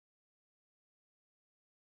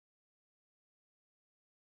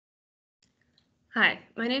Hi,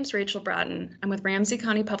 my name's Rachel Brodden. I'm with Ramsey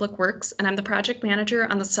County Public Works, and I'm the project manager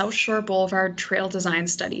on the South Shore Boulevard Trail Design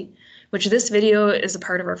Study, which this video is a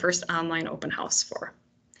part of our first online open house for.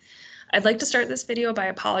 I'd like to start this video by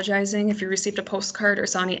apologizing if you received a postcard or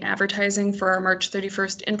saw any advertising for our March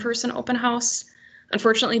 31st in-person open house.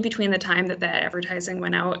 Unfortunately, between the time that advertising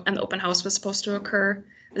went out and the open house was supposed to occur,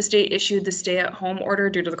 the state issued the stay-at-home order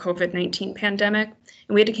due to the COVID-19 pandemic,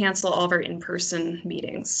 and we had to cancel all of our in-person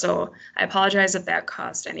meetings. So I apologize if that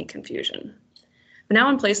caused any confusion. But now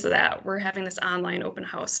in place of that, we're having this online open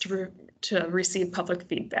house to receive public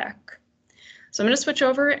feedback. So I'm going to switch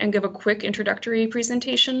over and give a quick introductory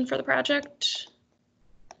presentation for the project.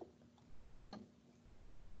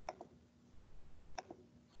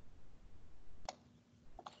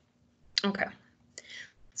 Okay.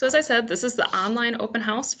 So as I said, this is the online open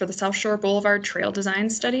house for the South Shore Boulevard Trail Design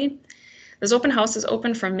Study. This open house is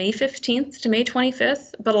open from May 15th to May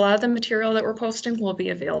 25th, but a lot of the material that we're posting will be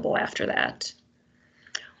available after that.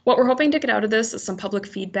 What we're hoping to get out of this is some public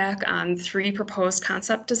feedback on 3 proposed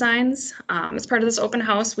concept designs. As part of this open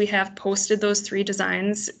house, we have posted those 3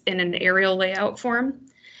 designs in an aerial layout form.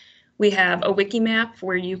 We have a wiki map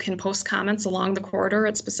where you can post comments along the corridor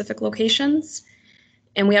at specific locations,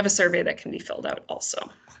 and we have a survey that can be filled out also.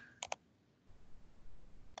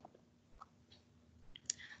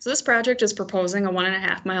 So this project is proposing a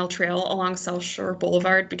 1.5-mile trail along South Shore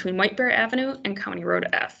Boulevard between White Bear Avenue and County Road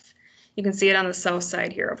F. You can see it on the south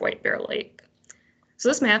side here of White Bear Lake. So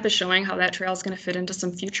this map is showing how that trail is going to fit into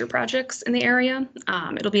some future projects in the area.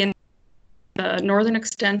 It'll be in the northern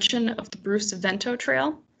extension of the Bruce Vento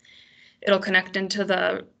Trail. It'll connect into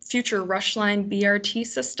the future Rush Line BRT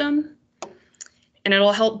system, and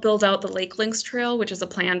it'll help build out the Lake Links Trail, which is a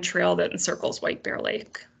planned trail that encircles White Bear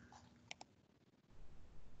Lake.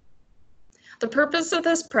 The purpose of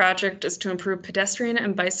this project is to improve pedestrian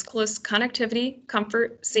and bicyclist connectivity,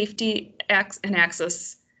 comfort, safety, and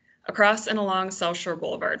access across and along South Shore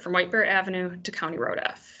Boulevard from White Bear Avenue to County Road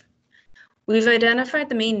F. We've identified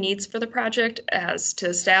the main needs for the project as to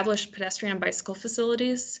establish pedestrian and bicycle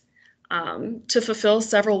facilities, to fulfill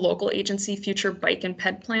several local agency future bike and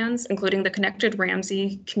ped plans, including the Connected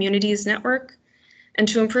Ramsey Communities Network, and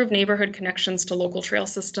to improve neighborhood connections to local trail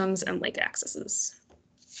systems and lake accesses.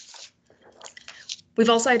 We've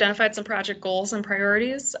also identified some project goals and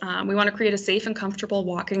priorities. We want to create a safe and comfortable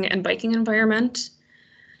walking and biking environment.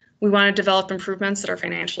 We want to develop improvements that are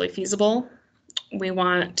financially feasible. We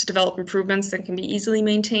want to develop improvements that can be easily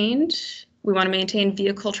maintained. We want to maintain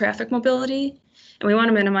vehicle traffic mobility, and we want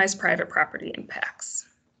to minimize private property impacts.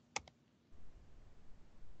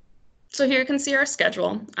 So here you can see our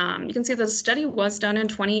schedule. You can see the study was done in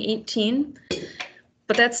 2018.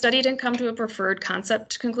 But that study didn't come to a preferred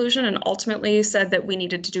concept conclusion and ultimately said that we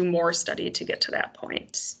needed to do more study to get to that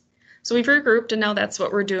point. So we've regrouped, and now that's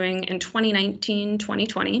what we're doing in 2019,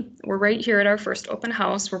 2020. We're right here at our first open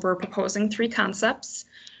house where we're proposing 3 concepts.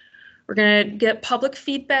 We're going to get public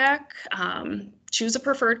feedback, choose a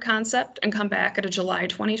preferred concept, and come back at a July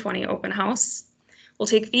 2020 open house. We'll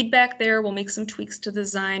take feedback there, we'll make some tweaks to the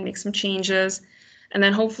design, make some changes, and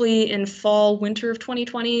then hopefully in fall, winter of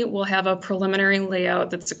 2020, we'll have a preliminary layout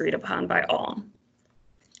that's agreed upon by all.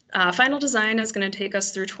 Final design is going to take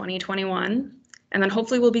us through 2021, and then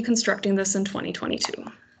hopefully we'll be constructing this in 2022.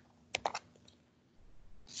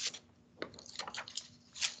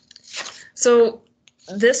 So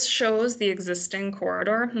this shows the existing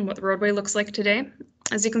corridor and what the roadway looks like today.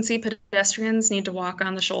 As you can see, pedestrians need to walk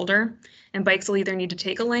on the shoulder, and bikes will either need to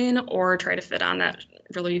take a lane or try to fit on that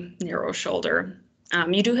really narrow shoulder.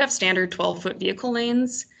 You do have standard 12-foot vehicle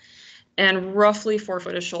lanes and roughly 4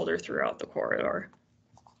 foot of shoulder throughout the corridor.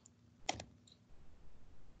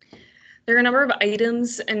 There are a number of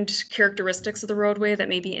items and characteristics of the roadway that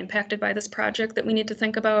may be impacted by this project that we need to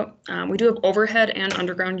think about. We do have overhead and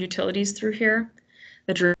underground utilities through here.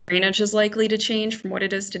 The drainage is likely to change from what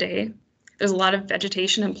it is today. There's a lot of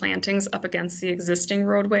vegetation and plantings up against the existing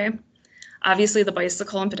roadway. Obviously, the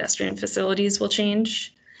bicycle and pedestrian facilities will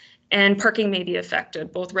change. And parking may be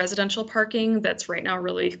affected, both residential parking that's right now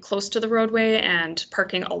really close to the roadway and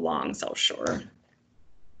parking along South Shore.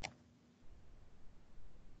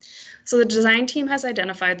 So the design team has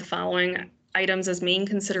identified the following items as main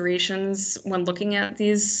considerations when looking at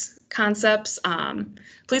these concepts.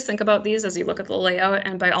 Please think about these as you look at the layout,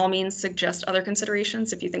 and by all means suggest other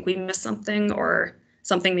considerations if you think we missed something or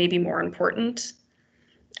something may be more important.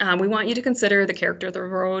 We want you to consider the character of the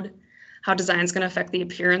road, how design is going to affect the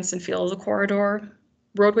appearance and feel of the corridor,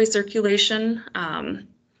 roadway circulation,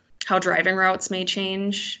 how driving routes may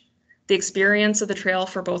change, the experience of the trail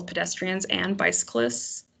for both pedestrians and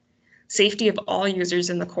bicyclists, safety of all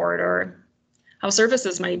users in the corridor, how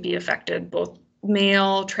services might be affected, both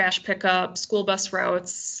mail, trash pickup, school bus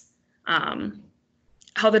routes,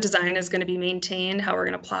 how the design is going to be maintained, how we're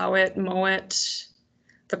going to plow it, mow it,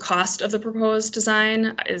 the cost of the proposed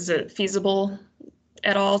design, is it feasible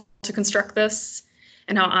at all to construct this,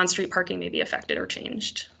 and how on-street parking may be affected or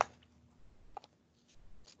changed.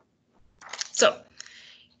 So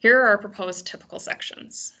here are our proposed typical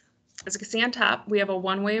sections. As you can see on top, we have a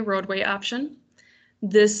one-way roadway option.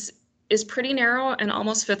 This is pretty narrow and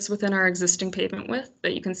almost fits within our existing pavement width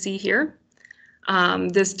that you can see here.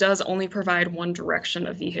 This does only provide one direction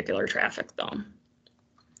of vehicular traffic though.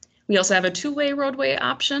 We also have a two-way roadway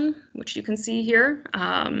option, which you can see here.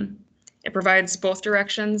 It provides both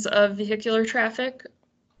directions of vehicular traffic,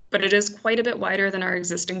 but it is quite a bit wider than our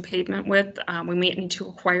existing pavement width. We may need to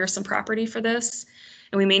acquire some property for this,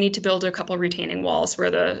 and we may need to build a couple retaining walls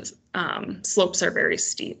where the slopes are very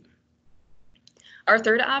steep. Our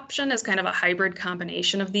third option is kind of a hybrid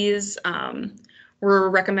combination of these. We're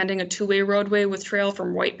recommending a two-way roadway with trail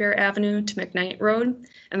from White Bear Avenue to McKnight Road,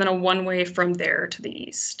 and then a one-way from there to the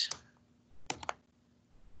east.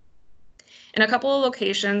 In a couple of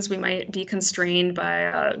locations, we might be constrained by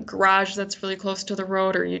a garage that's really close to the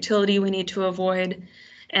road or utility we need to avoid.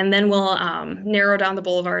 And then we'll narrow down the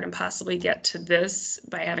boulevard and possibly get to this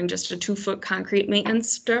by having just a 2-foot concrete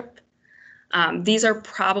maintenance strip. These are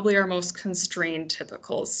probably our most constrained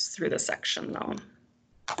typicals through this section though.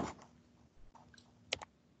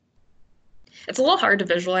 It's a little hard to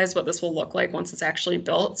visualize what this will look like once it's actually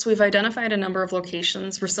built. So we've identified a number of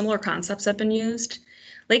locations where similar concepts have been used.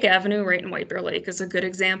 Lake Avenue right in White Bear Lake is a good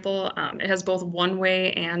example. It has both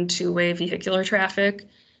one-way and two-way vehicular traffic.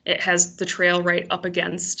 It has the trail right up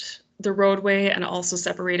against the roadway and also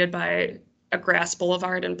separated by a grass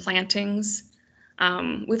boulevard and plantings.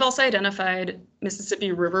 We've also identified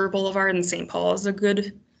Mississippi River Boulevard in St. Paul as a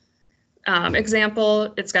good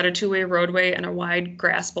example. It's got a two-way roadway and a wide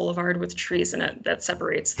grass boulevard with trees in it that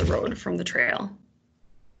separates the road from the trail.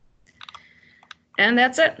 And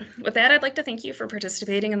that's it. With that, I'd like to thank you for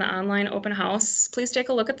participating in the online open house. Please take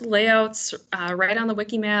a look at the layouts, write on the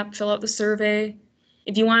wiki map, fill out the survey.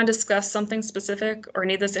 If you want to discuss something specific or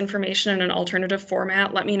need this information in an alternative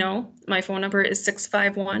format, let me know. My phone number is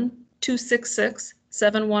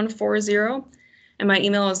 651-266-7140. And my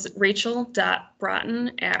email is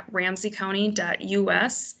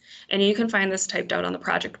rachel.broughton@ramseycounty.us. And you can find this typed out on the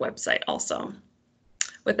project website also.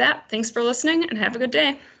 With that, thanks for listening and have a good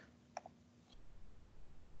day.